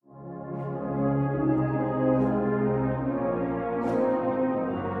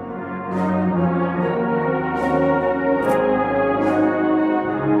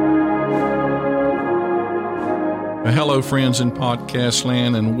hello, friends in podcast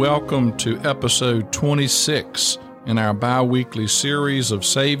land, and welcome to episode 26 in our bi-weekly series of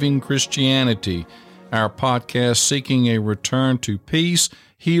Saving Christianity, our podcast seeking a return to peace,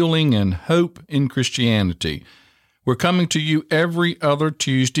 healing, and hope in Christianity. We're coming to you every other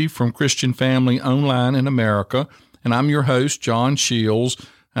Tuesday from Christian Family Online in America, and I'm your host, John Shields.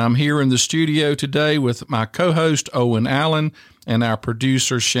 I'm here in the studio today with my co-host, Owen Allen, and our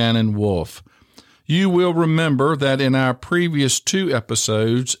producer, Shannon Wolf. You will remember that in our previous two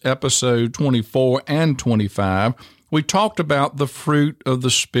episodes, episode 24 and 25, we talked about the fruit of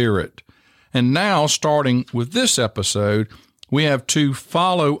the Spirit. And now, starting with this episode, we have two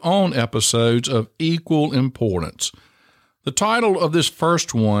follow-on episodes of equal importance. The title of this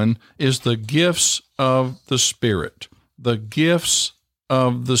first one is The Gifts of the Spirit. The Gifts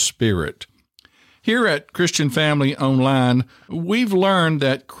of the Spirit. Here at Christian Family Online, we've learned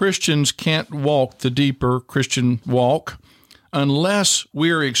that Christians can't walk the deeper Christian walk unless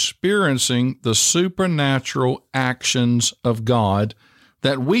we're experiencing the supernatural actions of God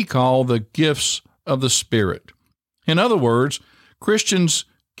that we call the gifts of the Spirit. In other words, Christians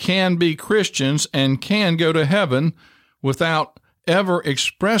can be Christians and can go to heaven without ever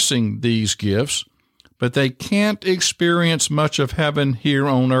expressing these gifts, but they can't experience much of heaven here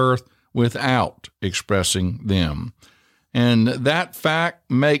on earth without expressing them. And that fact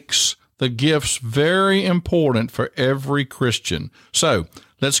makes the gifts very important for every Christian. So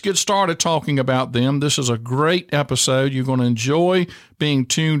let's get started talking about them. This is a great episode. You're going to enjoy being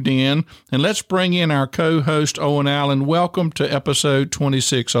tuned in. And let's bring in our co-host, Owen Allen. Welcome to episode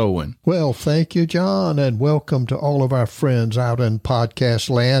 26, Owen. Well, thank you, John, and welcome to all of our friends out in podcast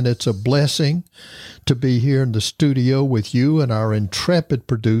land. It's a blessing to be here in the studio with you and our intrepid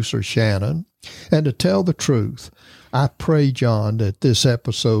producer, Shannon. And to tell the truth, I pray, John, that this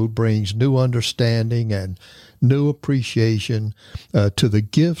episode brings new understanding and new appreciation to the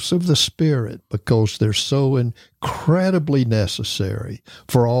gifts of the Spirit, because they're so incredibly necessary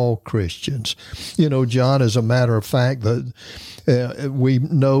for all Christians. You know, John, as a matter of fact, we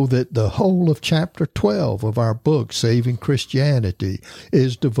know that the whole of chapter 12 of our book, Saving Christianity,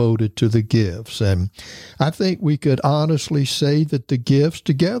 is devoted to the gifts. And I think we could honestly say that the gifts,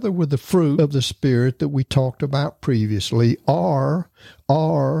 together with the fruit of the Spirit that we talked about previously, are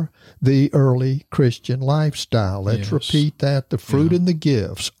the early Christian lifestyle. Let's repeat that. The fruit and the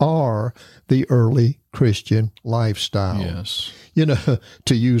gifts are the early Christian lifestyle. Yes. You know,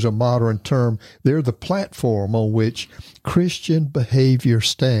 to use a modern term, they're the platform on which Christian behavior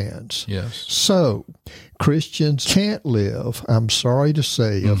stands. Yes. So, Christians can't live, I'm sorry to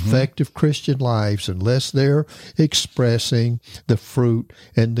say, effective Christian lives unless they're expressing the fruit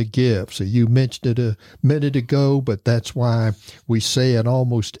and the gifts. You mentioned it a minute ago, but that's why we say in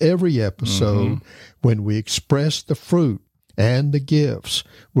almost every episode, when we express the fruit and the gifts,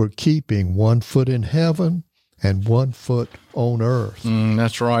 we're keeping one foot in heaven and 1 foot on earth.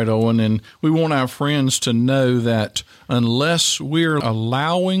 That's right, Owen. And we want our friends to know that unless we're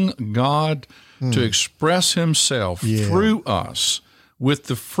allowing God to express himself through us with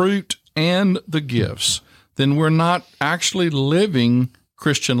the fruit and the gifts, then we're not actually living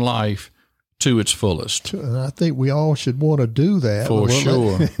Christian life to its fullest. And I think we all should want to do that. For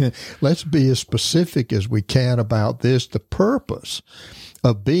sure. Let's be as specific as we can about this. The purpose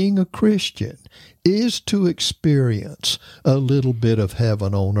of being a Christian is to experience a little bit of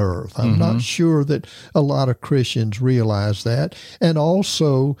heaven on earth. I'm not sure that a lot of Christians realize that. And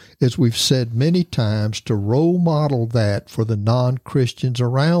also, as we've said many times, to role model that for the non-Christians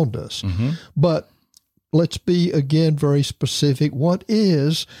around us. But let's be, again, very specific. What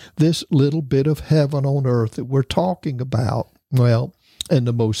is this little bit of heaven on earth that we're talking about? Well, in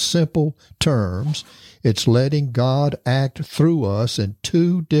the most simple terms, it's letting God act through us in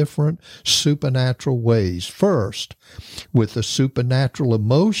two different supernatural ways. First, with the supernatural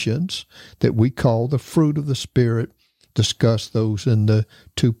emotions that we call the fruit of the Spirit. Discussed those in the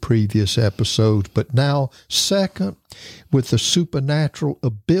two previous episodes. But now, second, with the supernatural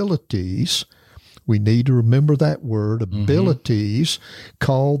abilities. We need to remember that word, abilities,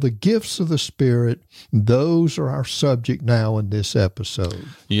 called the gifts of the Spirit. Those are our subject now in this episode.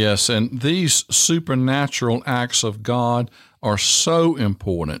 Yes, and these supernatural acts of God are so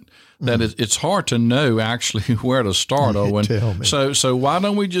important that it's hard to know actually where to start, Owen. Tell me. So why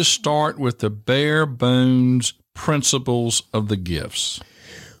don't we just start with the bare bones principles of the gifts?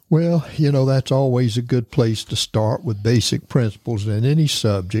 Well, you know, that's always a good place to start with basic principles in any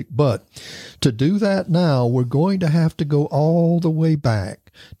subject. But to do that now, we're going to have to go all the way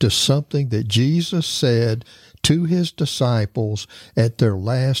back to something that Jesus said to his disciples at their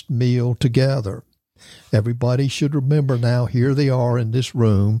last meal together. Everybody should remember now, here they are in this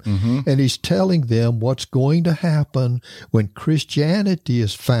room, and he's telling them what's going to happen when Christianity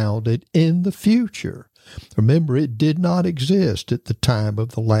is founded in the future. Remember, it did not exist at the time of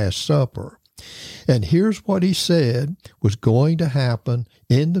the Last Supper. And here's what he said was going to happen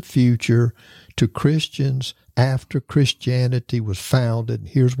in the future to Christians after Christianity was founded.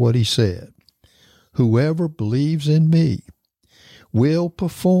 Here's what he said. Whoever believes in me will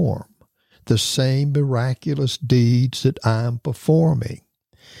perform the same miraculous deeds that I'm performing,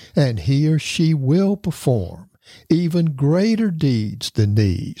 and he or she will perform even greater deeds than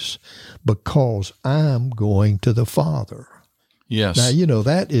these, because I'm going to the Father. Yes. Now,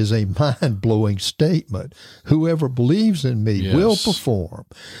 that is a mind-blowing statement. Whoever believes in me will perform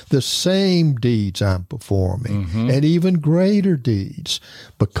the same deeds I'm performing, and even greater deeds,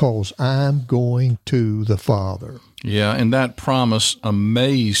 because I'm going to the Father. Yeah, and that promise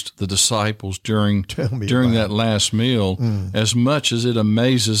amazed the disciples during that last meal as much as it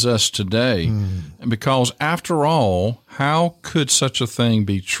amazes us today. Because after all, how could such a thing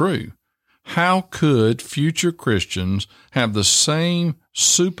be true? How could future Christians have the same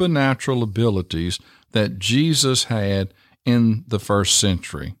supernatural abilities that Jesus had in the first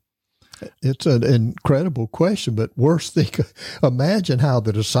century? It's an incredible question, but imagine how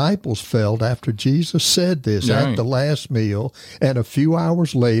the disciples felt after Jesus said this at the last meal, and a few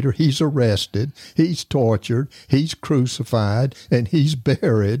hours later, he's arrested, he's tortured, he's crucified, and he's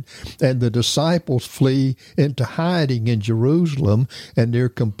buried, and the disciples flee into hiding in Jerusalem, and they're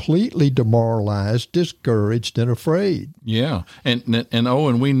completely demoralized, discouraged, and afraid. Yeah, and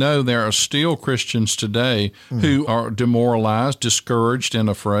we know there are still Christians today who are demoralized, discouraged, and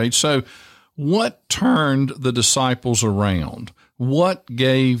afraid. So what turned the disciples around? What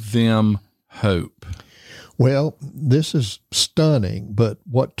gave them hope? Well, this is stunning, but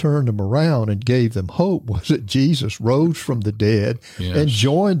what turned them around and gave them hope was that Jesus rose from the dead and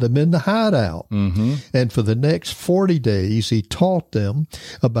joined them in the hideout. And for the next 40 days, he taught them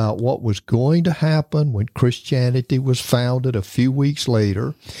about what was going to happen when Christianity was founded a few weeks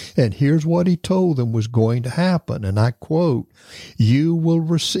later. And here's what he told them was going to happen, and I quote, "You will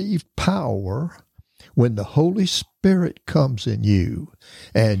receive power when the Holy Spirit comes in you,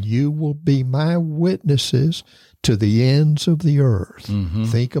 and you will be my witnesses to the ends of the earth."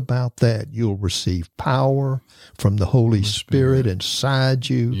 Think about that. You'll receive power from the Holy Spirit inside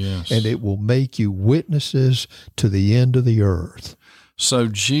you, and it will make you witnesses to the end of the earth. So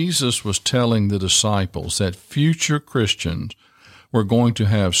Jesus was telling the disciples that future Christians were going to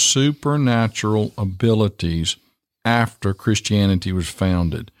have supernatural abilities after Christianity was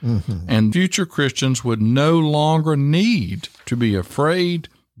founded. And future Christians would no longer need to be afraid,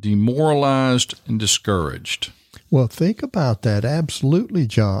 demoralized, and discouraged. Well, think about that. Absolutely,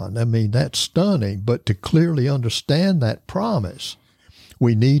 John. I mean, that's stunning. But to clearly understand that promise,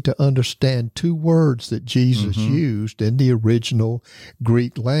 we need to understand two words that Jesus used in the original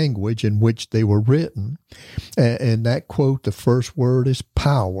Greek language in which they were written. And that quote, the first word is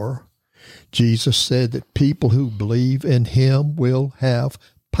power. Jesus said that people who believe in him will have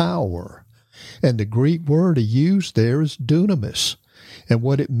power. And the Greek word he used there is dunamis. And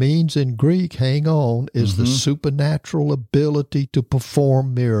what it means in Greek, hang on, is the supernatural ability to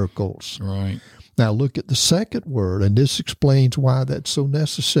perform miracles. Right. Now look at the second word, and this explains why that's so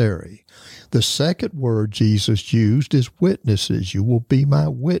necessary. The second word Jesus used is witnesses. You will be my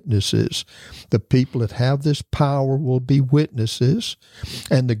witnesses. The people that have this power will be witnesses.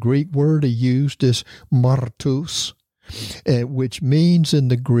 And the Greek word he used is martus, which means in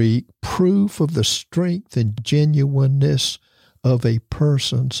the Greek proof of the strength and genuineness of a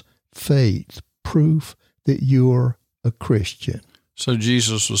person's faith, proof that you're a Christian. So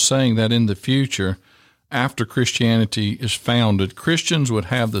Jesus was saying that in the future, after Christianity is founded, Christians would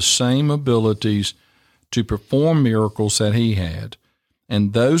have the same abilities to perform miracles that he had,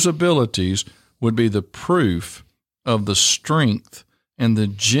 and those abilities would be the proof of the strength and the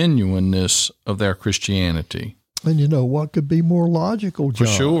genuineness of their Christianity. And you know, what could be more logical, John?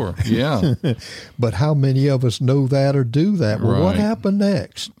 For sure, yeah. But how many of us know that or do that? Well, what Right. happened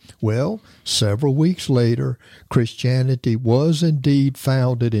next? Well, several weeks later, Christianity was indeed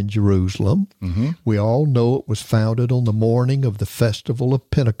founded in Jerusalem. We all know it was founded on the morning of the festival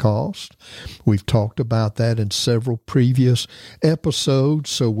of Pentecost. We've talked about that in several previous episodes,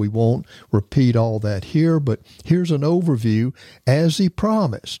 so we won't repeat all that here. But here's an overview. As he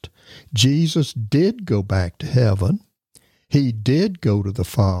promised, Jesus did go back to heaven. He did go to the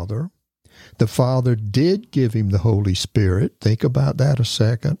Father. The Father did give him the Holy Spirit. Think about that a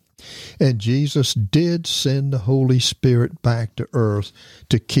second. And Jesus did send the Holy Spirit back to earth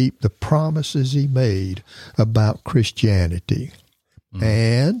to keep the promises he made about Christianity.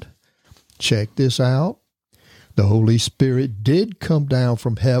 And check this out. The Holy Spirit did come down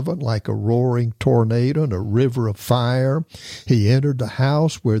from heaven like a roaring tornado and a river of fire. He entered the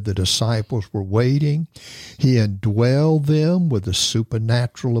house where the disciples were waiting. He indwelled them with the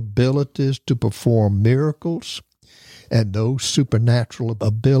supernatural abilities to perform miracles. And those supernatural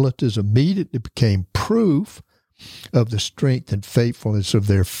abilities immediately became proof of the strength and faithfulness of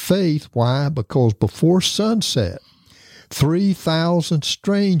their faith. Why? Because before sunset, 3,000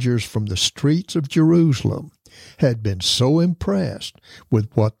 strangers from the streets of Jerusalem had been so impressed with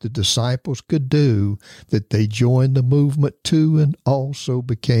what the disciples could do that they joined the movement too and also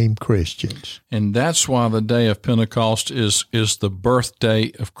became Christians. And that's why the day of Pentecost is the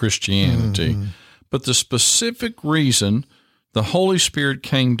birthday of Christianity. But the specific reason the Holy Spirit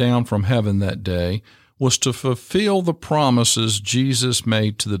came down from heaven that day was to fulfill the promises Jesus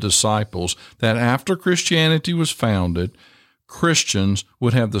made to the disciples that after Christianity was founded, Christians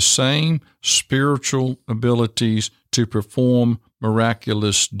would have the same spiritual abilities to perform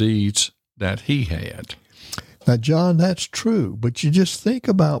miraculous deeds that he had. Now, John, that's true, but you just think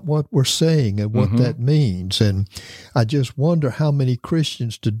about what we're saying and what that means. And I just wonder how many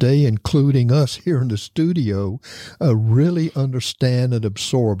Christians today, including us here in the studio, really understand and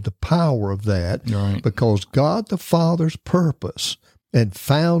absorb the power of that. Right. Because God the Father's purpose and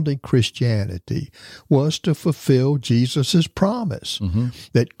founding Christianity was to fulfill Jesus' promise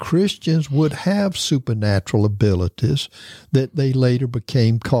that Christians would have supernatural abilities that they later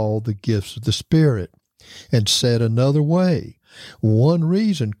became called the gifts of the Spirit. And said another way, one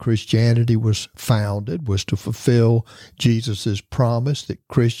reason Christianity was founded was to fulfill Jesus' promise that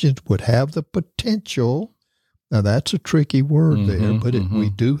Christians would have the potential. Now, that's a tricky word there, but we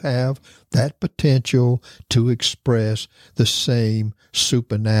do have that potential to express the same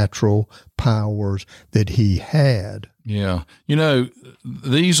supernatural powers that he had. Yeah. You know,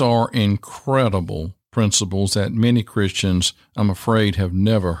 these are incredible principles that many Christians, I'm afraid, have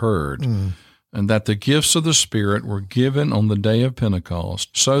never heard. And that the gifts of the Spirit were given on the day of Pentecost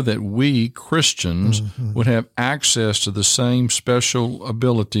so that we, Christians, would have access to the same special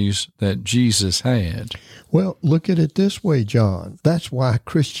abilities that Jesus had. Well, look at it this way, John. That's why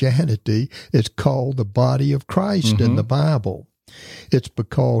Christianity is called the body of Christ in the Bible. It's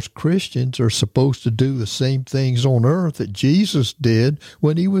because Christians are supposed to do the same things on earth that Jesus did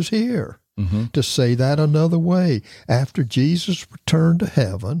when he was here. To say that another way, after Jesus returned to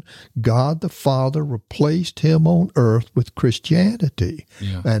heaven, God the Father replaced him on earth with Christianity.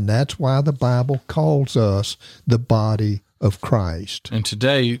 And that's why the Bible calls us the body of Christ. And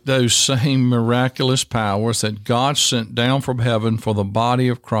today, those same miraculous powers that God sent down from heaven for the body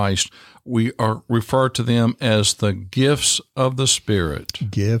of Christ, we are referred to them as the gifts of the Spirit.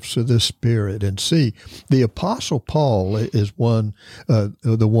 Gifts of the Spirit. And see, the Apostle Paul is the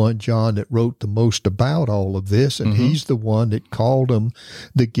one, John, that wrote the most about all of this, and he's the one that called them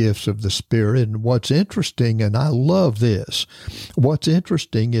the gifts of the Spirit. And what's interesting, and I love this, what's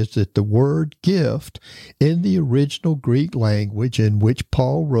interesting is that the word gift in the original Greek language in which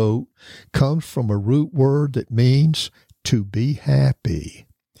Paul wrote comes from a root word that means to be happy.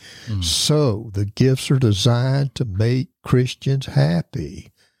 So the gifts are designed to make Christians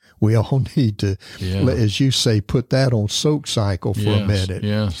happy. We all need to, as you say, put that on soak cycle for a minute.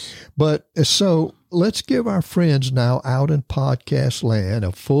 Yes. But so let's give our friends now out in podcast land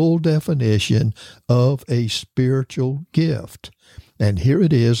a full definition of a spiritual gift. And here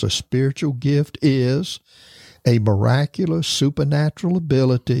it is. A spiritual gift is a miraculous supernatural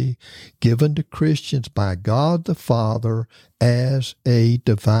ability given to Christians by God the Father as a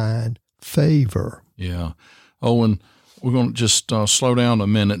divine favor. Yeah. Oh, and we're going to just slow down a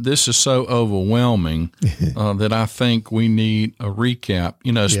minute. This is so overwhelming that I think we need a recap,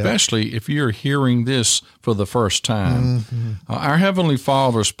 especially if you're hearing this for the first time. Our Heavenly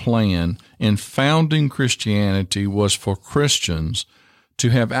Father's plan in founding Christianity was for Christians to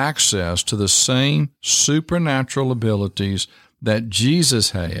have access to the same supernatural abilities that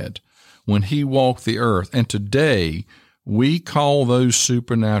Jesus had when he walked the earth. And today, we call those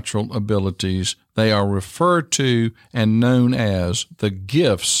supernatural abilities, they are referred to and known as the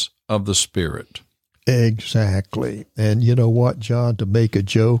gifts of the Spirit. Exactly. And you know what, John, to make a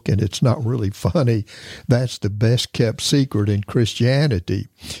joke, and it's not really funny, that's the best kept secret in Christianity,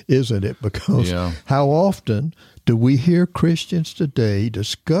 isn't it? Because how often do we hear Christians today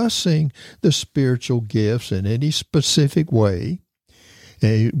discussing the spiritual gifts in any specific way,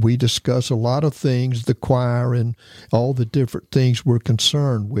 We discuss a lot of things, the choir and all the different things we're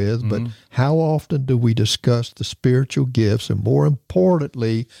concerned with, but how often do we discuss the spiritual gifts? And more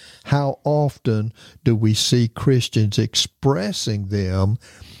importantly, how often do we see Christians expressing them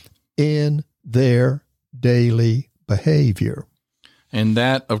in their daily behavior? And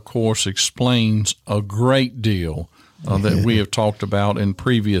that, of course, explains a great deal that we have talked about in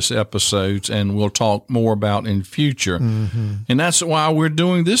previous episodes and we'll talk more about in future. And that's why we're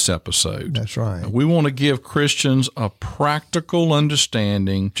doing this episode. That's right. We want to give Christians a practical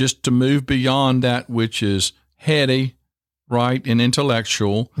understanding just to move beyond that which is heady, right, and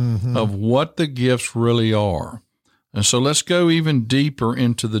intellectual of what the gifts really are. And so let's go even deeper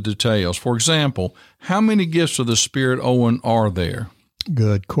into the details. For example, how many gifts of the Spirit, Owen, are there?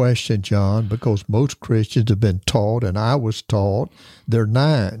 Good question, John, because most Christians have been taught, and I was taught, there are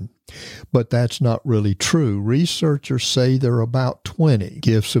 9. But that's not really true. Researchers say there are about 20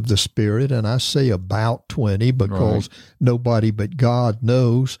 gifts of the Spirit, and I say about 20 because nobody but God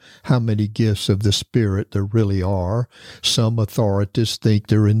knows how many gifts of the Spirit there really are. Some authorities think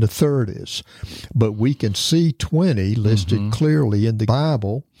they're in the 30s. But we can see 20 listed clearly in the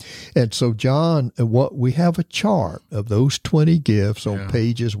Bible. And so, John, we have a chart of those 20 gifts on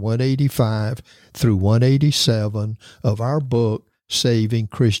pages 185 through 187 of our book, Saving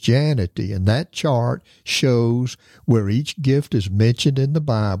Christianity. And that chart shows where each gift is mentioned in the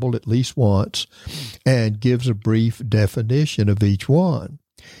Bible at least once and gives a brief definition of each one.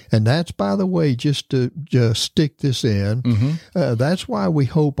 And that's, by the way, just to stick this in, that's why we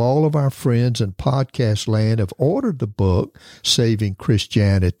hope all of our friends in podcast land have ordered the book, Saving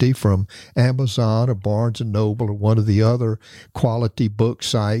Christianity, from Amazon or Barnes & Noble or one of the other quality book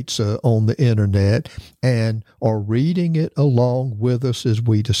sites on the internet and are reading it along with us as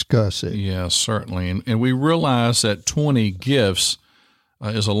we discuss it. Yes, certainly. And we realize that 20 gifts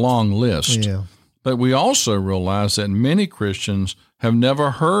is a long list. Yeah. But we also realize that many Christians have never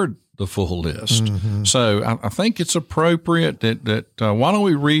heard the full list. So I think it's appropriate that why don't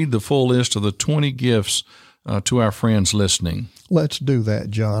we read the full list of the 20 gifts to our friends listening? Let's do that,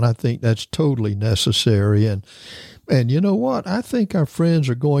 John. I think that's totally necessary. And you know what? I think our friends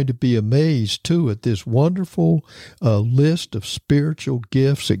are going to be amazed, too, at this wonderful list of spiritual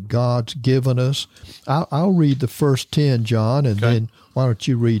gifts that God's given us. I'll read the first 10, John, and then why don't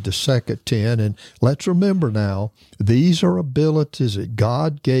you read the second 10? And let's remember now, these are abilities that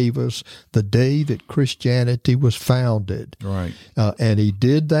God gave us the day that Christianity was founded. Right. And He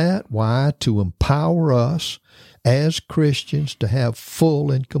did that. Why? To empower us as Christians to have full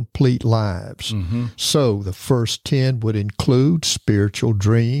and complete lives. So the first 10 would include spiritual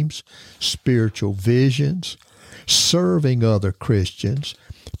dreams, spiritual visions, serving other Christians,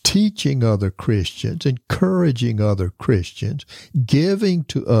 teaching other Christians, encouraging other Christians, giving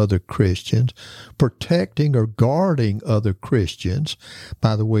to other Christians, protecting or guarding other Christians.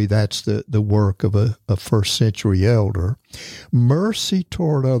 By the way, that's the work of a first century elder. Mercy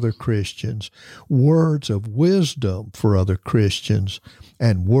toward other Christians, words of wisdom for other Christians,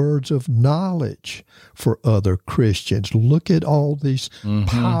 and words of knowledge for other Christians. Look at all these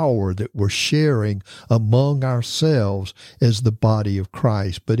power that we're sharing among ourselves as the body of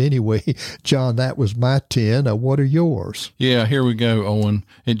Christ. But anyway, John, that was my 10. What are yours? Yeah, here we go, Owen.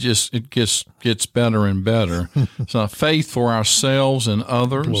 It gets better and better. So faith for ourselves and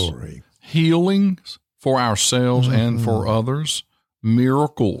others. Glory. Healings for ourselves and for others.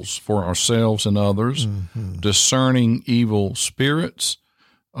 Miracles for ourselves and others. Discerning evil spirits.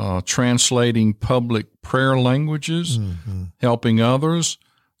 Translating public prayer languages. Helping others.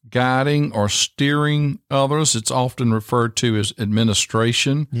 Guiding or steering others. It's often referred to as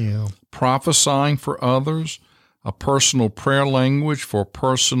administration. Yeah. Prophesying for others. A personal prayer language for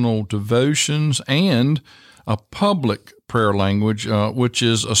personal devotions, and a public prayer language, which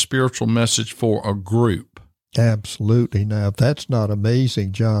is a spiritual message for a group. Absolutely. Now, if that's not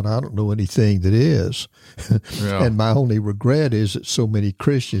amazing, John, I don't know anything that is. Yeah. And my only regret is that so many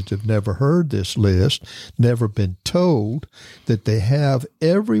Christians have never heard this list, never been told that they have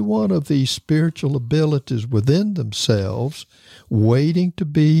every one of these spiritual abilities within themselves, waiting to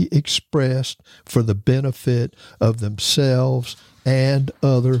be expressed for the benefit of themselves and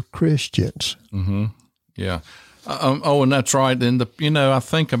other Christians. Yeah. And that's right. And I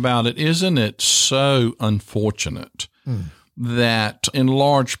think about it. Isn't it so unfortunate that, in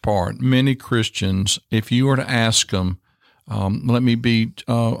large part, many Christians, if you were to ask them, let me be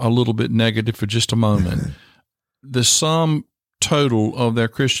a little bit negative for just a moment, the sum total of their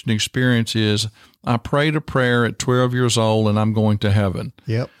Christian experience is, I prayed a prayer at 12 years old and I'm going to heaven.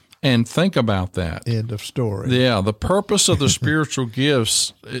 Yep. And think about that. End of story. Yeah, the purpose of the spiritual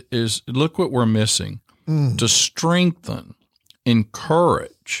gifts is, look what we're missing, to strengthen,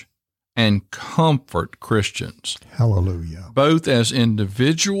 encourage, and comfort Christians. Hallelujah. Both as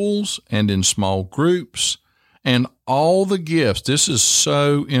individuals and in small groups, and all the gifts. This is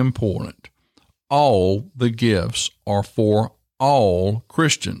so important. All the gifts are for all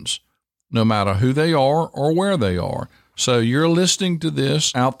Christians, no matter who they are or where they are. So you're listening to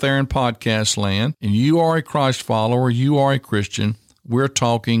this out there in podcast land, and you are a Christ follower, you are a Christian, we're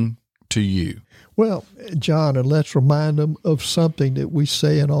talking to you. Well, John, and let's remind them of something that we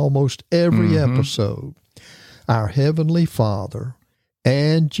say in almost every episode. Our Heavenly Father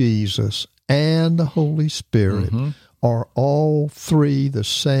and Jesus and the Holy Spirit are all three the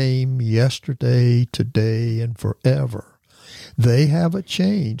same yesterday, today, and forever. They haven't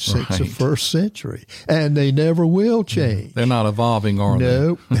changed since the first century, and they never will change. They're not evolving, are they?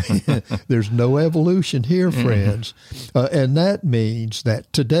 No, there's no evolution here, friends. And that means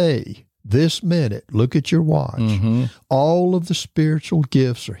that today, this minute, look at your watch. All of the spiritual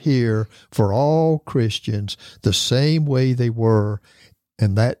gifts are here for all Christians the same way they were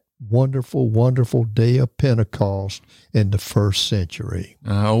in that wonderful, wonderful day of Pentecost in the first century.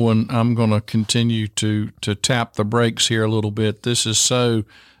 And I'm going to continue to tap the brakes here a little bit. This is so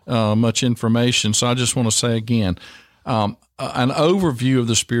much information. So I just want to say again, an overview of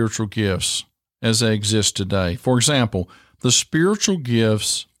the spiritual gifts as they exist today. For example, the spiritual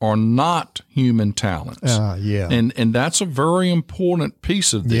gifts are not human talents. And that's a very important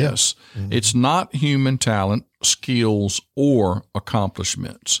piece of this. It's not human talent, skills, or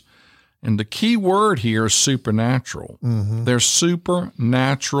accomplishments. And the key word here is supernatural. They're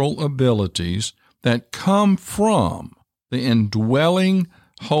supernatural abilities that come from the indwelling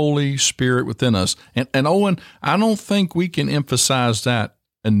Holy Spirit within us. And Owen, I don't think we can emphasize that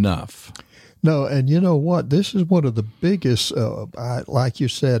enough. No, and you know what? This is one of the biggest, like you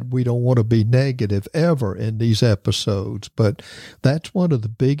said, we don't want to be negative ever in these episodes, but that's one of the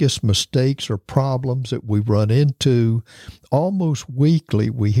biggest mistakes or problems that we run into. Almost weekly,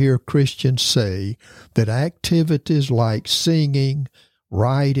 we hear Christians say that activities like singing,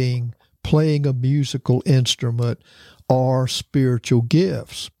 writing, playing a musical instrument are spiritual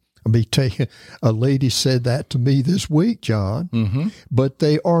gifts. A lady said that to me this week, John, but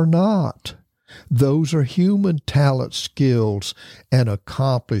they are not. Those are human talent, skills, and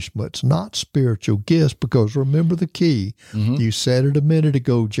accomplishments, not spiritual gifts, because remember the key. You said it a minute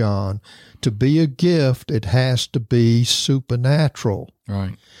ago, John. To be a gift, it has to be supernatural.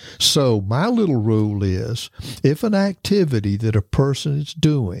 Right. So my little rule is, if an activity that a person is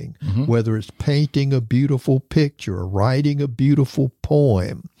doing, whether it's painting a beautiful picture or writing a beautiful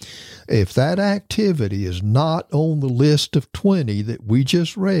poem, if that activity is not on the list of 20 that we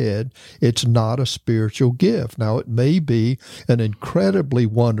just read, it's not a spiritual gift. Now, it may be an incredibly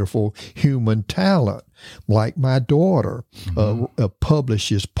wonderful human talent, like my daughter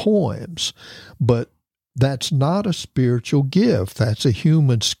publishes poems, but that's not a spiritual gift. That's a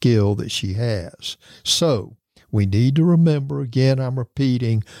human skill that she has. So we need to remember, again, I'm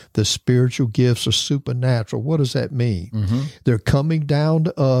repeating, the spiritual gifts are supernatural. What does that mean? They're coming down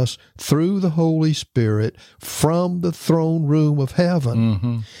to us through the Holy Spirit from the throne room of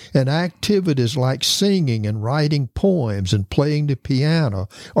heaven. And activities like singing and writing poems and playing the piano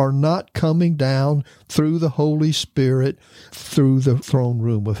are not coming down through the Holy Spirit through the throne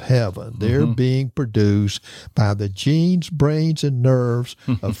room of heaven. They're being produced by the genes, brains, and nerves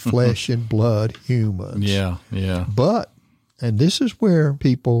of flesh and blood humans. Yeah. But, and this is where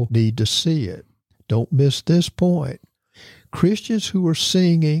people need to see it, don't miss this point. Christians who are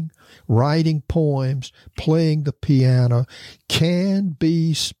singing, writing poems, playing the piano can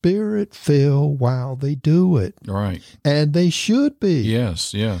be spirit-filled while they do it. Right. And they should be.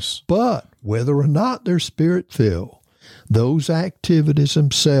 Yes. But whether or not they're spirit-filled, those activities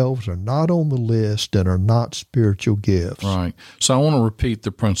themselves are not on the list and are not spiritual gifts. Right. So I want to repeat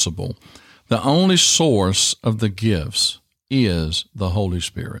the principle. The only source of the gifts is the Holy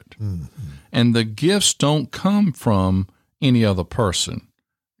Spirit. And the gifts don't come from any other person.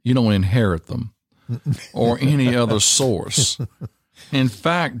 You don't inherit them or any other source. In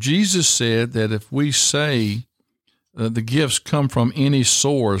fact, Jesus said that if we say the gifts come from any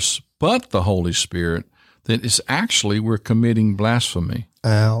source but the Holy Spirit, that it's actually we're committing blasphemy.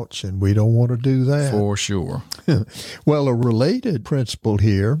 Ouch, and we don't want to do that. For sure. Well, a related principle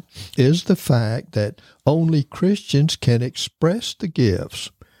here is the fact that only Christians can express the gifts.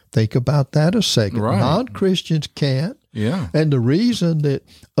 Think about that a second. Right. Non-Christians can't. Yeah. And the reason that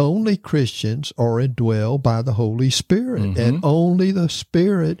only Christians are indwelled by the Holy Spirit, and only the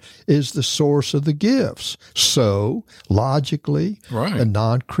Spirit is the source of the gifts. So, logically, Right.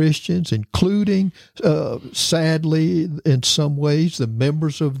 non-Christians, including, sadly, in some ways, the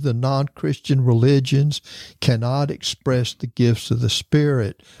members of the non-Christian religions, cannot express the gifts of the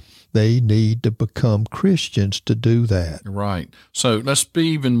Spirit. They need to become Christians to do that. Right. So let's be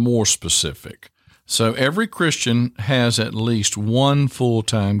even more specific. So every Christian has at least one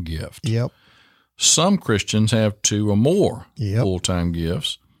full-time gift. Yep. Some Christians have 2 or more Yep. full-time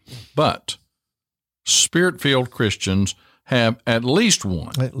gifts, but Spirit-filled Christians have at least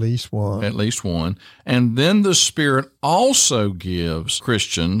one. At least one. At least one. And then the Spirit also gives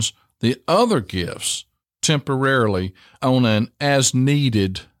Christians the other gifts temporarily on an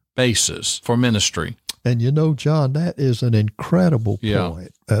as-needed basis for ministry. And you know, John, that is an incredible Yeah.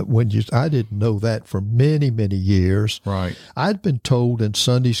 point. I didn't know that for many, many years. Right. I'd been told in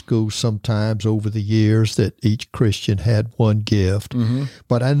Sunday school sometimes over the years that each Christian had one gift,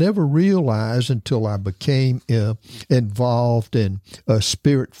 but I never realized until I became involved in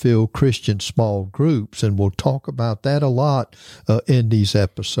Spirit-filled Christian small groups, and we'll talk about that a lot in these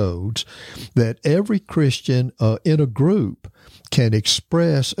episodes, that every Christian in a group can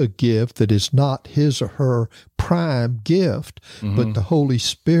express a gift that is not his or her prime gift, but the Holy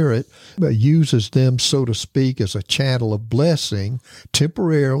Spirit uses them, so to speak, as a channel of blessing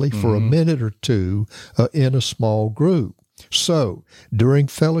temporarily for a minute or two in a small group. So, during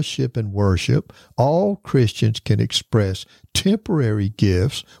fellowship and worship, all Christians can express temporary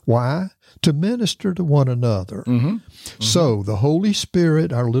gifts. Why? To minister to one another. So, the Holy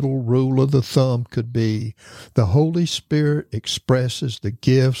Spirit, our little rule of the thumb could be, the Holy Spirit expresses the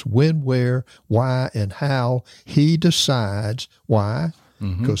gifts when, where, why, and how He decides. Why?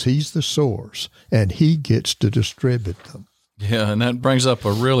 Because He's the source, and He gets to distribute them. Yeah, and that brings up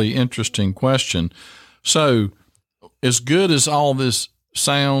a really interesting question. So, as good as all this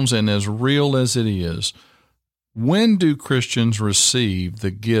sounds and as real as it is, when do Christians receive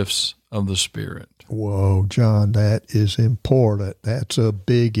the gifts of the Spirit? Whoa, John, that is important. That's a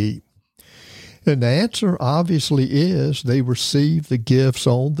biggie. And the answer obviously is they receive the gifts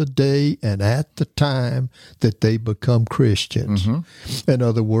on the day and at the time that they become Christians. In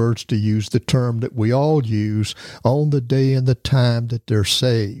other words, to use the term that we all use, on the day and the time that they're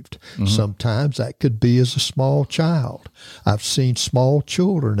saved. Sometimes that could be as a small child. I've seen small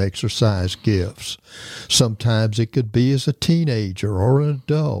children exercise gifts. Sometimes it could be as a teenager or an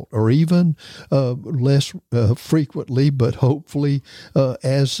adult, or even less frequently, but hopefully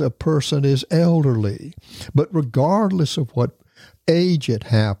as a person is elderly. But regardless of what age it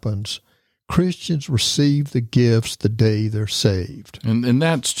happens, Christians receive the gifts the day they're saved. And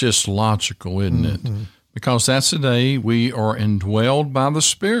that's just logical, isn't it? Because that's the day we are indwelled by the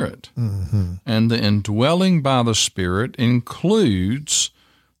Spirit. And the indwelling by the Spirit includes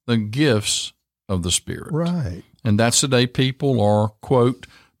the gifts of the Spirit. Right. And that's the day people are, quote,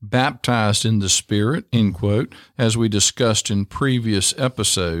 baptized in the Spirit, end quote, as we discussed in previous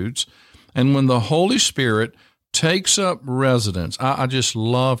episodes. And when the Holy Spirit takes up residence, I just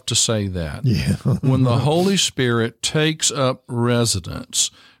love to say that. Yeah. When the Holy Spirit takes up residence,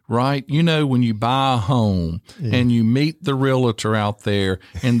 right? You know, when you buy a home and you meet the realtor out there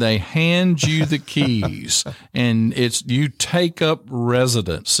and they hand you the keys and you take up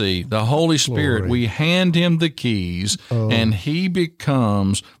residency, the Holy Spirit, Glory. we hand him the keys and he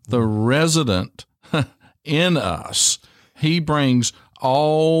becomes the resident in us. He brings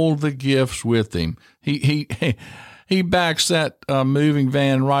all the gifts with him. He backs that moving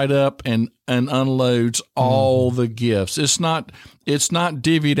van right up and unloads all the gifts. It's not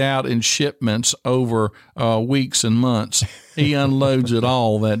divvied out in shipments over weeks and months. He unloads it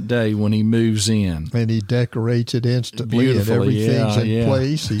all that day when he moves in. And he decorates it instantly, and Beautifully, everything's in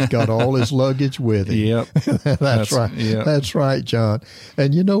place. He's got all his luggage with him. Yep. That's right. Yep. That's right, John.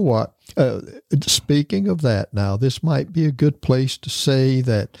 And you know what? Speaking of that now, this might be a good place to say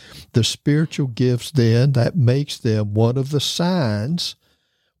that the spiritual gifts then, that makes them one of the signs,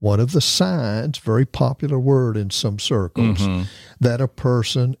 very popular word in some circles, that a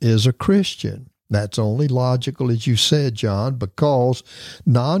person is a Christian. That's only logical, as you said, John, because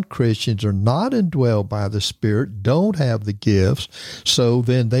non-Christians are not indwelled by the Spirit, don't have the gifts, so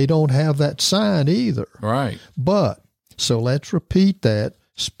then they don't have that sign either. Right. But, so let's repeat that.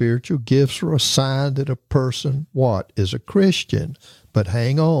 spiritual gifts are a sign that a person, what, is a Christian. But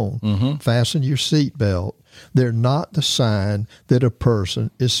hang on, fasten your seatbelt. They're not the sign that a person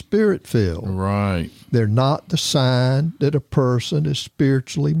is spirit-filled. Right. They're not the sign that a person is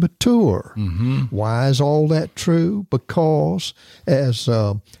spiritually mature. Why is all that true? Because, as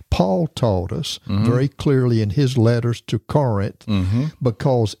Paul taught us very clearly in his letters to Corinth,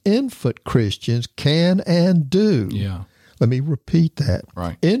 because infant Christians can and do. Yeah. Let me repeat that.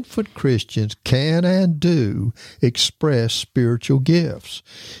 Right. Infant Christians can and do express spiritual gifts.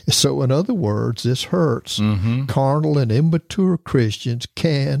 So, in other words, this hurts. Carnal and immature Christians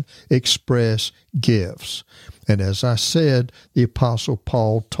can express gifts. And as I said, the Apostle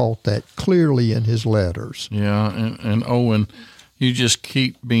Paul taught that clearly in his letters. Yeah, and Owen, you just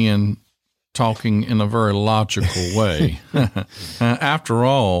keep talking in a very logical way. After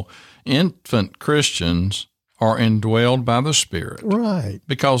all, infant Christians are indwelled by the Spirit. Right.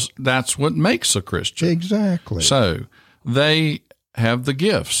 Because that's what makes a Christian. Exactly. So they have the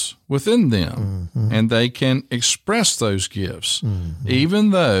gifts within them, and they can express those gifts,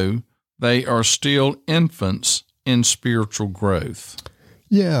 even though they are still infants in spiritual growth.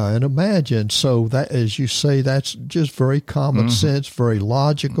 Yeah, and imagine, so that, as you say, that's just very common sense, very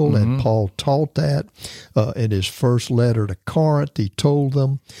logical, and Paul taught that in his first letter to Corinth. He told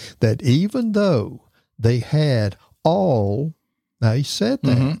them that even though they had all, now he said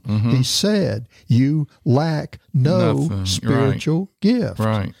that. He said, you lack no spiritual gift.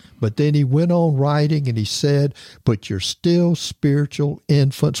 Right. But then he went on writing and he said, but you're still spiritual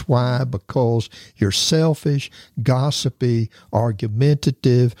infants. Why? Because you're selfish, gossipy,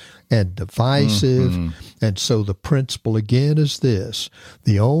 argumentative, and divisive. And so the principle again is this: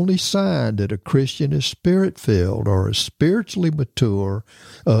 the only sign that a Christian is spirit-filled or is spiritually mature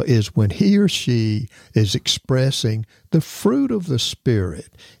is when he or she is expressing the fruit of the Spirit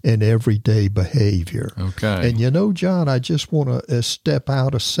in everyday behavior. Okay. And you know, John, I just want to step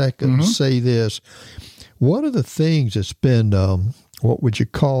out a second and say this. One of the things that's been, what would you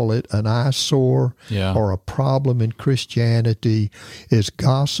call it, an eyesore or a problem in Christianity is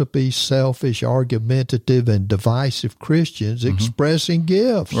gossipy, selfish, argumentative, and divisive Christians expressing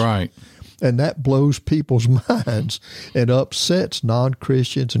gifts. Right. And that blows people's minds and upsets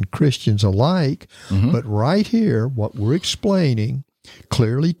non-Christians and Christians alike. But right here, what we're explaining,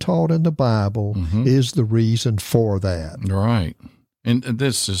 clearly taught in the Bible, is the reason for that. Right. And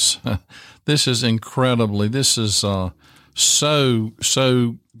this is incredibly, this is so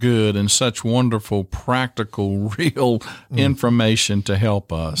good and such wonderful, practical, real information to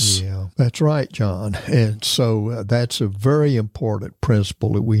help us. Yeah, that's right, John. And so that's a very important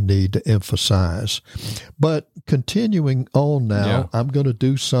principle that we need to emphasize. But continuing on now, I'm going to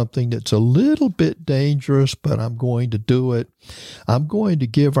do something that's a little bit dangerous, but I'm going to do it. I'm going to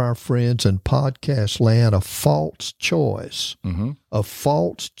give our friends in podcast land a false choice, a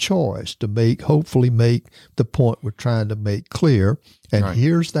false choice to hopefully make the point we're trying to make clear. And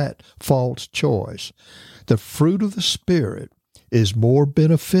here's that false choice. The fruit of the Spirit is more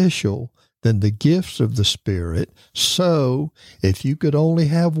beneficial than the gifts of the Spirit. So if you could only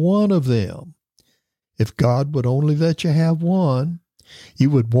have one of them, if God would only let you have one, you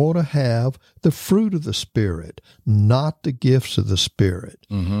would want to have the fruit of the Spirit, not the gifts of the Spirit.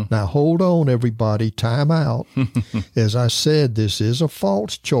 Now, hold on, everybody. Time out. As I said, this is a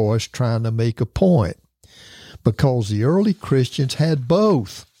false choice trying to make a point, because the early Christians had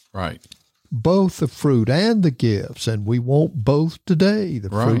both. Right. Both the fruit and the gifts, and we want both today, the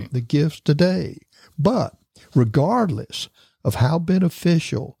fruit and the gifts today. But regardless of how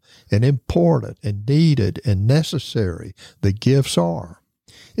beneficial and important and needed and necessary the gifts are,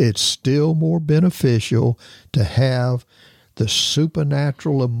 it's still more beneficial to have the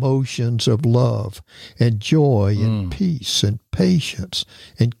supernatural emotions of love and joy and peace and patience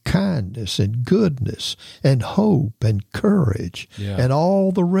and kindness and goodness and hope and courage and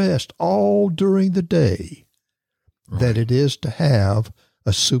all the rest, all during the day, that it is to have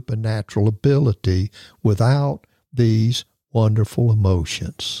a supernatural ability without these wonderful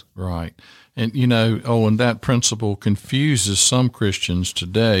emotions. Right. And, and that principle confuses some Christians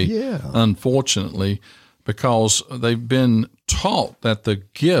today, unfortunately, because they've been taught that the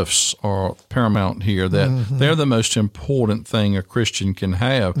gifts are paramount here, that they're the most important thing a Christian can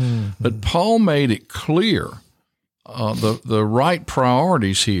have. But Paul made it clear the right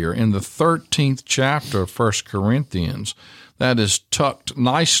priorities here in the 13th chapter of 1 Corinthians. That is tucked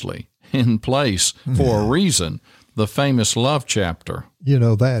nicely in place for a reason. the famous love chapter. You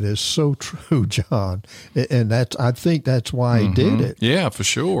know, that is so true, John. And I think that's why he did it. Yeah, for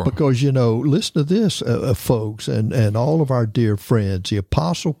sure. Because, you know, listen to this, folks, and all of our dear friends. The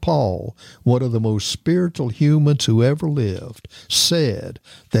Apostle Paul, one of the most spiritual humans who ever lived, said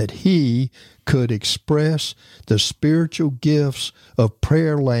that he could express the spiritual gifts of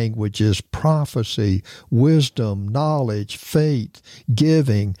prayer languages, prophecy, wisdom, knowledge, faith,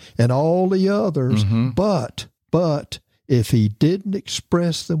 giving, and all the others, but if he didn't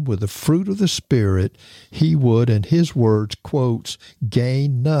express them with the fruit of the Spirit, he would, in his words, quotes,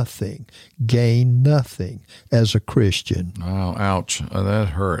 gain nothing as a Christian. Oh, ouch.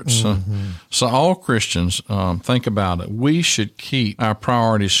 That hurts. So all Christians, think about it. We should keep our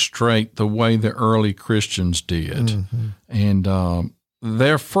priorities straight the way the early Christians did. And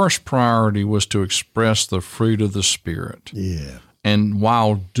their first priority was to express the fruit of the Spirit. Yeah. And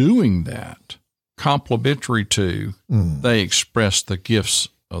while doing that, complementary to, they express the gifts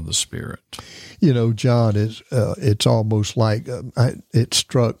of the Spirit. You know, John, it's almost like it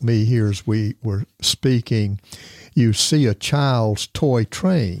struck me here as we were speaking. You see a child's toy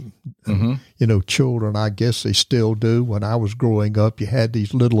train. You know, children, I guess they still do. When I was growing up, you had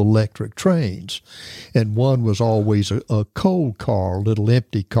these little electric trains, and one was always a cold car, a little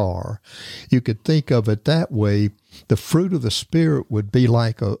empty car. You could think of it that way. The fruit of the Spirit would be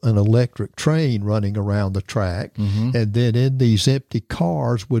like an electric train running around the track, and then in these empty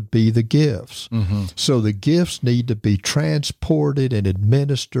cars would be the gifts. So the gifts need to be transported and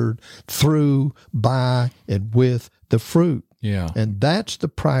administered through, by, and with the fruit. Yeah. And that's the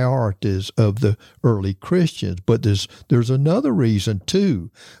priorities of the early Christians. But there's another reason, too,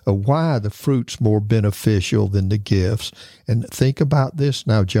 of why the fruit's more beneficial than the gifts. And think about this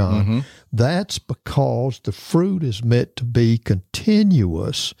now, John. That's because the fruit is meant to be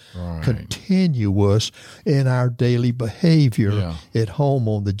continuous in our daily behavior at home,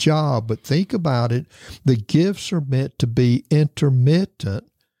 on the job. But think about it. The gifts are meant to be intermittent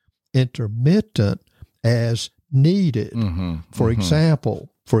as needed. For example,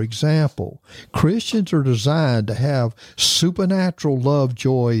 Christians are designed to have supernatural love,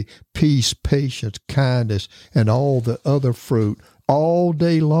 joy, peace, patience, kindness, and all the other fruit all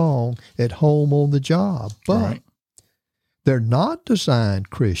day long at home, on the job. But they're not designed,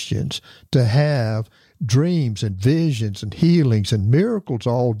 Christians, to have dreams and visions and healings and miracles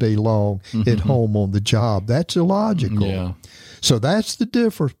all day long at home, on the job. That's illogical. Yeah. So that's the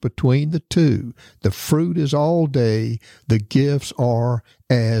difference between the two. The fruit is all day. The gifts are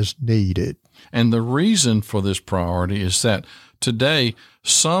as needed. And the reason for this priority is that today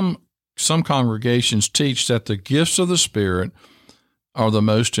some congregations teach that the gifts of the Spirit are the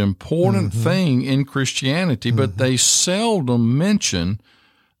most important thing in Christianity, but they seldom mention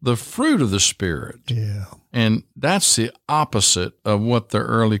the fruit of the Spirit. Yeah. And that's the opposite of what the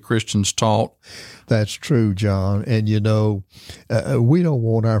early Christians taught. That's true, John. And, you know, we don't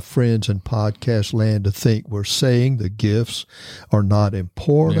want our friends in podcast land to think we're saying the gifts are not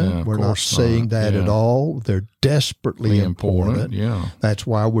important. Yeah, we're not saying that at all. They're desperately important. Yeah. That's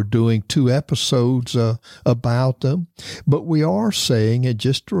why we're doing 2 episodes about them. But we are saying, and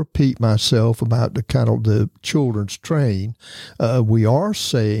just to repeat myself about the children's train, we are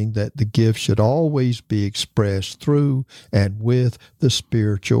saying that the gift should always be expressed through and with the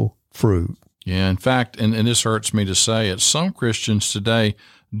spiritual fruit. Yeah, in fact, and this hurts me to say it, some Christians today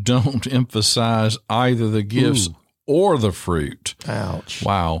don't emphasize either the gifts or the fruit. Ouch.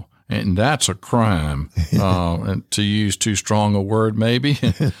 Wow. And that's a crime, and to use too strong a word maybe.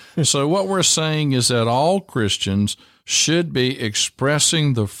 So what we're saying is that all Christians should be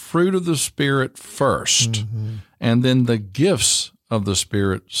expressing the fruit of the Spirit first, and then the gifts of the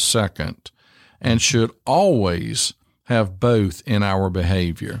Spirit second, and should always have both in our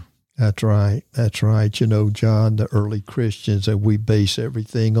behavior. That's right. That's right. You know, John, the early Christians, and we base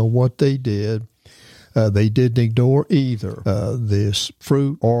everything on what they did. They didn't ignore either this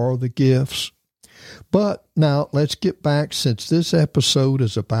fruit or the gifts. But now let's get back, since this episode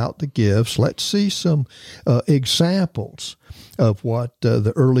is about the gifts, let's see some examples of what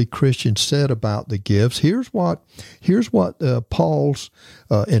the early Christians said about the gifts. Here's what Paul's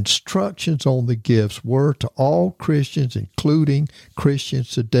instructions on the gifts were to all Christians, including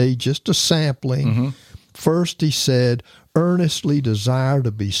Christians today, just a sampling. First, he said, earnestly desire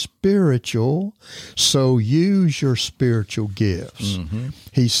to be spiritual, so use your spiritual gifts.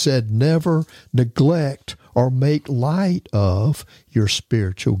 He said, never neglect or make light of your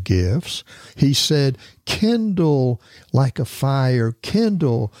spiritual gifts. He said, kindle like a fire,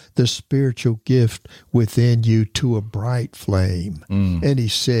 kindle the spiritual gift within you to a bright flame. And he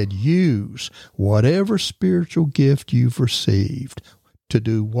said, use whatever spiritual gift you've received to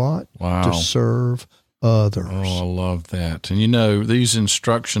do what? Wow. To serve others. Oh, I love that. And these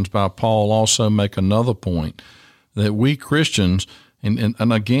instructions by Paul also make another point, that we Christians, and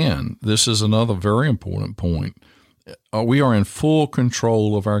again, this is another very important point, we are in full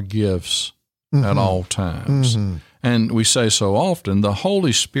control of our gifts at all times. And we say so often, the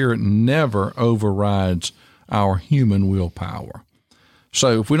Holy Spirit never overrides our human willpower.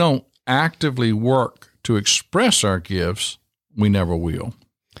 So if we don't actively work to express our gifts, we never will.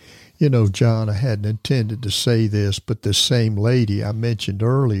 John, I hadn't intended to say this, but the same lady I mentioned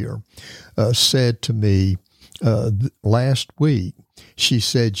earlier said to me last week, she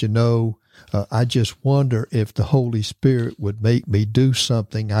said, I just wonder if the Holy Spirit would make me do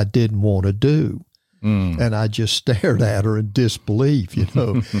something I didn't want to do. And I just stared at her in disbelief,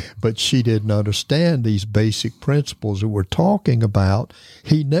 but she didn't understand these basic principles that we're talking about.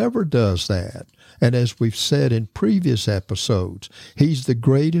 He never does that. And as we've said in previous episodes, he's the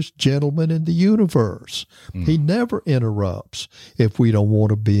greatest gentleman in the universe. He never interrupts if we don't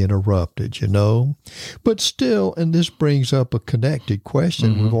want to be interrupted, But still, and this brings up a connected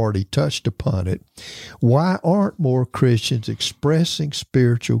question, we've already touched upon it, why aren't more Christians expressing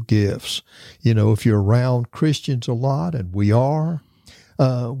spiritual gifts? If you're around Christians a lot, and we are,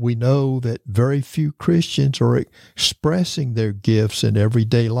 we know that very few Christians are expressing their gifts in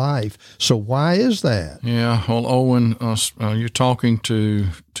everyday life. So why is that? Yeah, well, Owen, you're talking to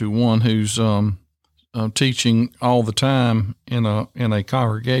one who's teaching all the time in a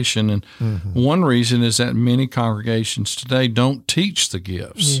congregation, and one reason is that many congregations today don't teach the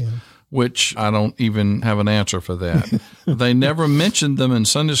gifts. Yeah. Which I don't even have an answer for that. They never mentioned them in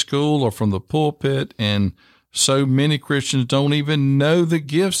Sunday school or from the pulpit, and so many Christians don't even know the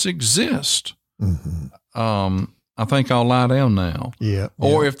gifts exist. I think I'll lie down now. Yeah.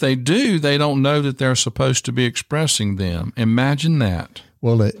 Or if they do, they don't know that they're supposed to be expressing them. Imagine that.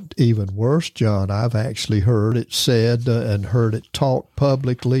 Well, even worse, John, I've actually heard it said and heard it taught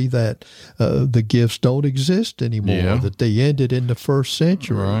publicly that the gifts don't exist anymore, that they ended in the first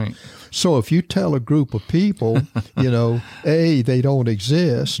century. Right. So if you tell a group of people, A, they don't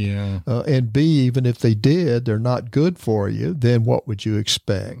exist, and B, even if they did, they're not good for you, then what would you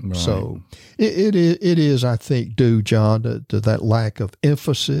expect? Right. So it is, I think, due, John, to that lack of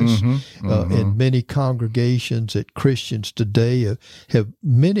emphasis in many congregations that Christians today have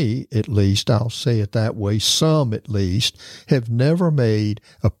many, at least, I'll say it that way, some at least, have never made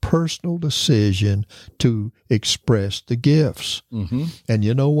a personal decision to express the gifts. And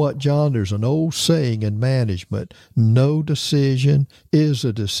you know what, John? There's an old saying in management, no decision is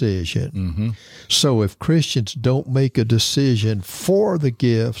a decision. So if Christians don't make a decision for the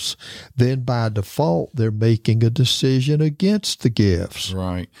gifts, then by default, they're making a decision against the gifts.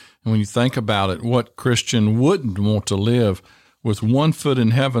 Right. And when you think about it, what Christian wouldn't want to live with one foot in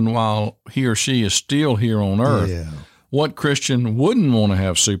heaven while he or she is still here on earth? Yeah. What Christian wouldn't want to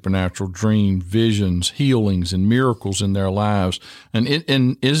have supernatural dreams, visions, healings, and miracles in their lives? And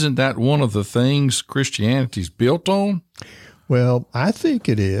isn't that one of the things Christianity's built on? Well, I think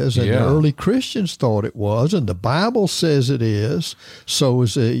it is, and the early Christians thought it was, and the Bible says it is. So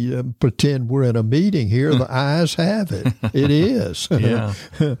as pretend we're in a meeting here, the eyes have it. It is.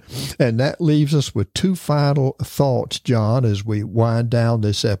 And that leaves us with two final thoughts, John, as we wind down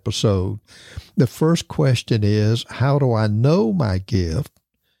this episode. The first question is, how do I know my gift?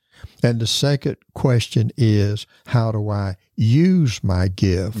 And the second question is, how do I use my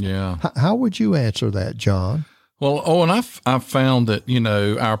gift? Yeah. How would you answer that, John? Well, Owen, I've found that,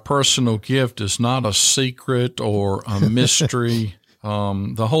 our personal gift is not a secret or a mystery.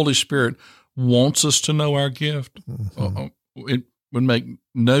 The Holy Spirit wants us to know our gift. It would make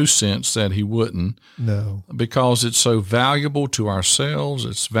no sense that he wouldn't. No. Because it's so valuable to ourselves.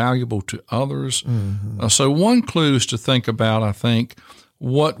 It's valuable to others. So one clue is to think about, I think,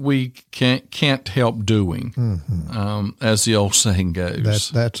 what we can't help doing, as the old saying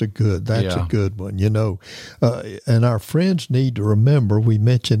goes. That's a good one, and our friends need to remember, we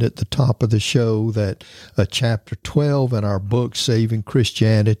mentioned at the top of the show that chapter 12 in our book, Saving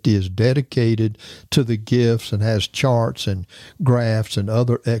Christianity, is dedicated to the gifts and has charts and graphs and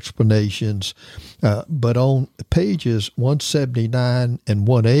other explanations. But on pages 179 and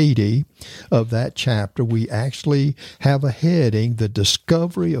 180 of that chapter, we actually have a heading, the discussion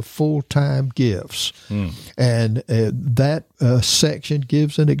discovery of full-time gifts. And that section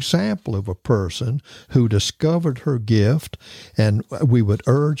gives an example of a person who discovered her gift, and we would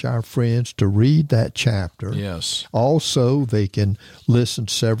urge our friends to read that chapter. Yes. Also, they can listen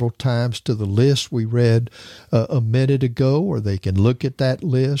several times to the list we read a minute ago, or they can look at that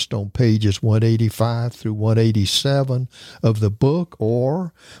list on pages 185 through 187 of the book,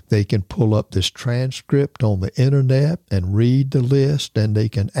 or they can pull up this transcript on the internet and read the list, and they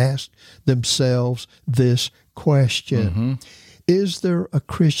can ask themselves this question. Is there a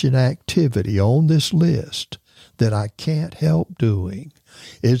Christian activity on this list that I can't help doing?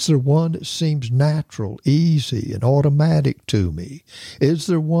 Is there one that seems natural, easy, and automatic to me? Is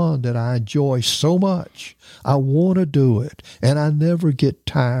there one that I enjoy so much I want to do it, and I never get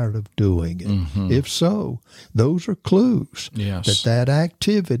tired of doing it? If so, those are clues that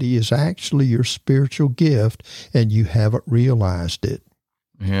activity is actually your spiritual gift, and you haven't realized it.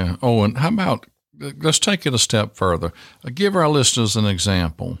 Yeah. Oh, and how about, let's take it a step further. Give our listeners an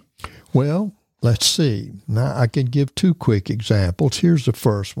example. Well, let's see. Now, I can give two quick examples. Here's the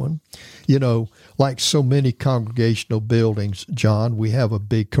first one. You know, like so many congregational buildings, John, we have a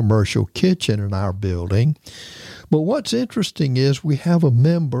big commercial kitchen in our building. But what's interesting is we have a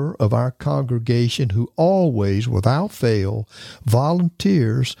member of our congregation who always, without fail,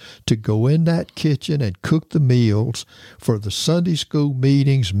 volunteers to go in that kitchen and cook the meals for the Sunday school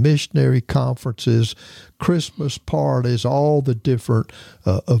meetings, missionary conferences, Christmas parties, all the different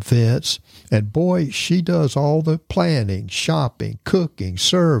events. And boy, she does all the planning, shopping, cooking,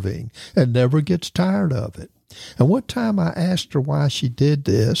 serving, and never gets tired of it. And one time I asked her why she did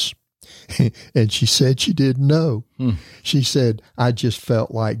this, and she said she didn't know. She said, I just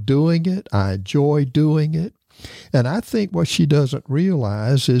felt like doing it. I enjoy doing it. And I think what she doesn't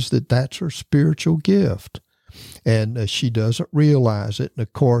realize is that that's her spiritual gift. And she doesn't realize it. And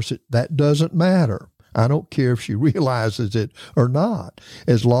of course, that doesn't matter. I don't care if she realizes it or not,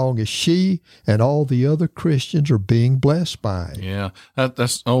 as long as she and all the other Christians are being blessed by it. Yeah,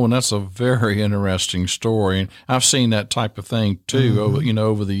 that's a very interesting story. And I've seen that type of thing too,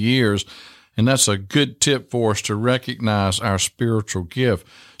 over the years. And that's a good tip for us to recognize our spiritual gift.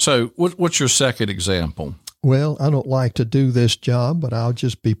 So what's your second example? Well, I don't like to do this, John, but I'll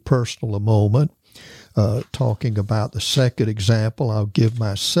just be personal a moment. Talking about the second example, I'll give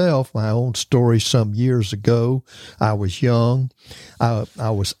myself my own story. Some years ago, I was young. I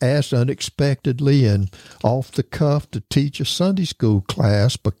was asked unexpectedly and off the cuff to teach a Sunday school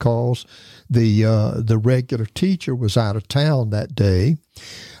class because the regular teacher was out of town that day.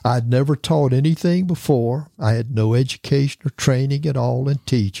 I'd never taught anything before. I had no education or training at all in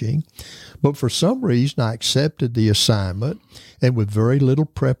teaching. But for some reason, I accepted the assignment, and with very little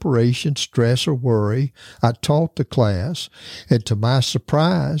preparation, stress, or worry, I taught the class. And to my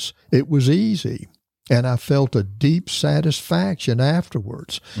surprise, it was easy. And I felt a deep satisfaction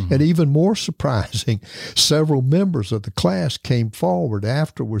afterwards. And even more surprising, several members of the class came forward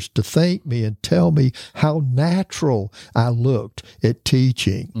afterwards to thank me and tell me how natural I looked at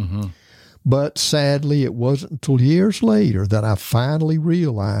teaching. But sadly, it wasn't until years later that I finally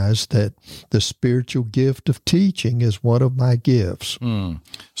realized that the spiritual gift of teaching is one of my gifts.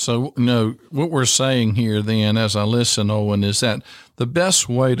 So, what we're saying here then, as I listen, Owen, is that the best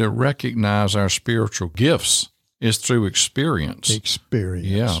way to recognize our spiritual gifts is through experience.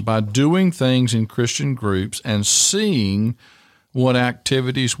 Yeah, by doing things in Christian groups and seeing what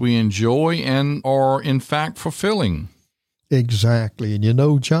activities we enjoy and are, in fact, fulfilling. Exactly.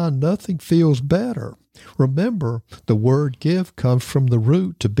 And John, nothing feels better. Remember, the word give comes from the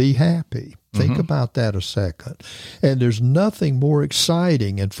root to be happy. Think about that a second. And there's nothing more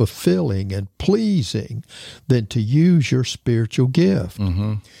exciting and fulfilling and pleasing than to use your spiritual gift.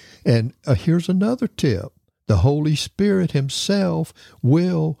 And here's another tip. The Holy Spirit himself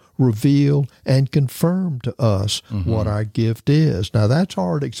will reveal and confirm to us what our gift is. Now, that's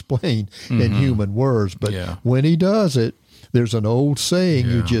hard to explain in human words, but when he does it, there's an old saying,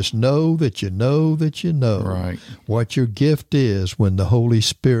 you just know that you know that you know what your gift is when the Holy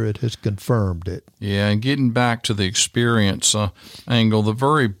Spirit has confirmed it. Yeah, and getting back to the experience angle, the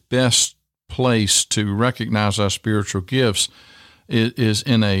very best place to recognize our spiritual gifts is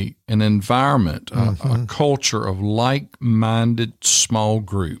in an environment, a culture of like-minded small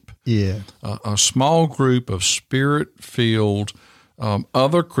group. Yeah. A small group of spirit-filled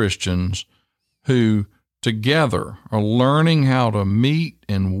other Christians who together are learning how to meet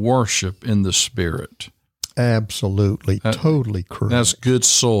and worship in the Spirit. Absolutely. Totally correct. That's good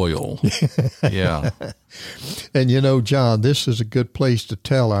soil. Yeah. And you know, John, this is a good place to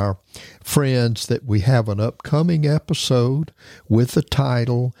tell our friends that we have an upcoming episode with the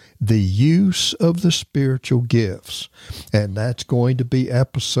title, The Use of the Spiritual Gifts. And that's going to be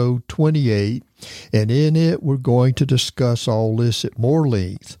episode 28. And in it, we're going to discuss all this at more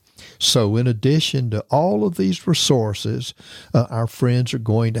length. So in addition to all of these resources, our friends are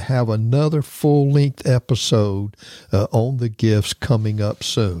going to have another full-length episode on the gifts coming up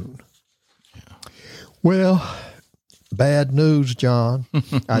soon. Yeah. Well, bad news, John.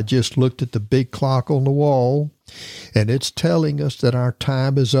 I just looked at the big clock on the wall, and it's telling us that our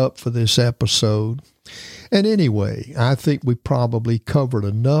time is up for this episode. And anyway, I think we probably covered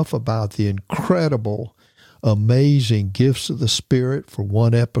enough about the incredible, amazing gifts of the Spirit for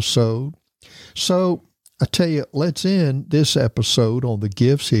one episode. So I tell you, let's end this episode on the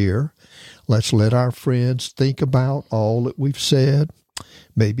gifts here. Let's let our friends think about all that we've said.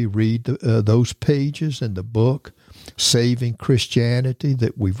 Maybe read those pages in the book, Saving Christianity,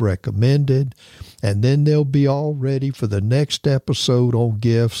 that we've recommended. And then they'll be all ready for the next episode on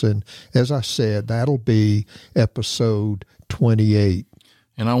gifts. And as I said, that'll be episode 28.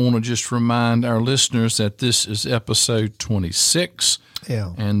 And I want to just remind our listeners that this is episode 26,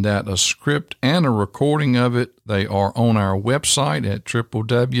 and that a script and a recording of it, they are on our website at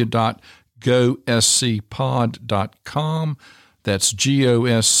www.goscpod.com. That's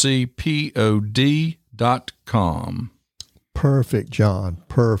GOSCPOD.com. Perfect, John.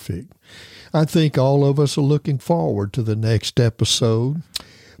 Perfect. I think all of us are looking forward to the next episode.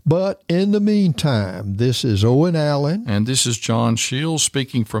 But in the meantime, this is Owen Allen. And this is John Shields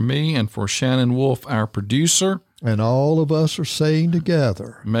speaking for me and for Shannon Wolf, our producer. And all of us are saying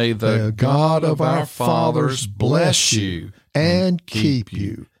together, May the God of our fathers bless you and keep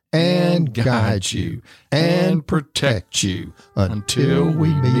you and guide you and protect you until we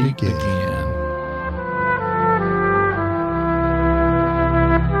meet again.